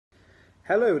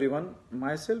Hello everyone,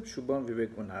 myself Shubham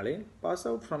Unhale, passed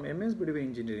out from MSBDV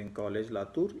Engineering College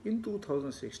Latur in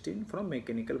 2016 from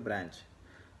Mechanical Branch.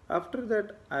 After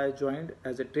that, I joined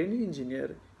as a trainee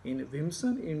engineer in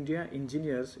Vimsan India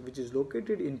Engineers, which is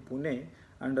located in Pune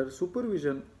under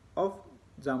supervision of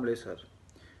Jamble sir.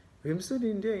 Vimsan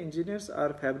India Engineers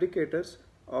are fabricators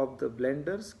of the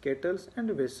blenders, kettles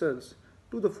and vessels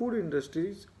to the food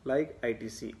industries like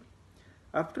ITC.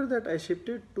 After that, I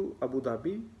shifted to Abu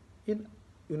Dhabi in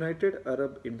United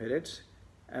Arab Emirates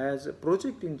as a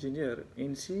project engineer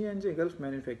in CNG Gulf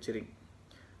manufacturing.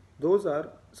 Those are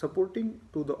supporting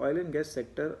to the oil and gas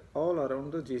sector all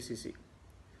around the GCC.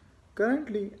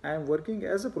 Currently, I am working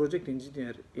as a project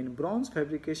engineer in Bronze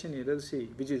Fabrication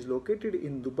LLC, which is located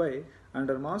in Dubai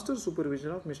under master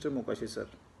supervision of Mr. Mokashi sir.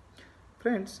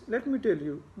 Friends, let me tell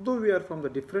you, though we are from the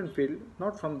different field,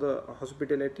 not from the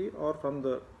hospitality or from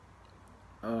the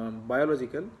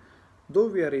biological, though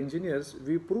we are engineers,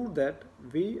 we prove that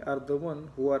we are the one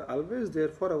who are always there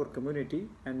for our community,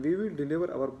 and we will deliver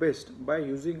our best by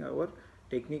using our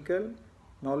technical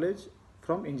knowledge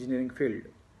from engineering field.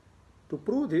 To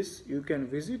prove this, you can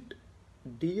visit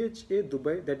DHA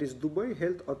Dubai, that is Dubai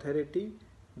Health Authority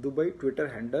Dubai Twitter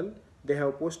handle. They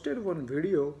have posted one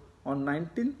video on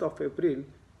 19th of April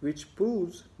which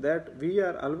proves that we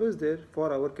are always there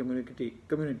for our community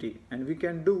and we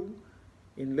can do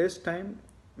in less time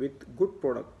with good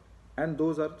product, and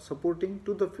those are supporting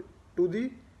to the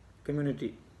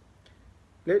community.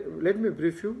 Let me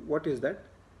brief you what is that.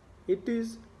 It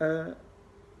is a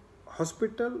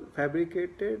hospital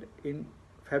fabricated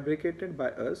by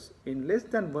us in less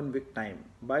than 1 week time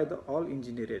by all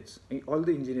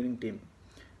the engineering team,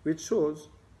 which shows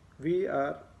we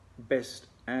are best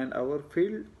and our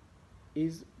field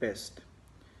is best.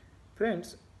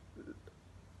 Friends,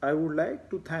 I would like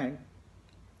to thank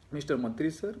Mr. Mantri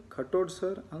sir, Khatod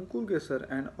sir, Ankulge sir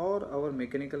and all our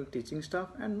mechanical teaching staff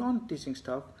and non-teaching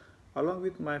staff along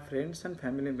with my friends and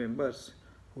family members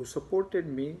who supported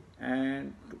me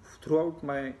and throughout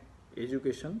my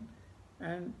education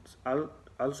and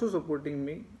also supporting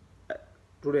me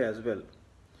today as well.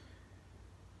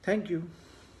 Thank you.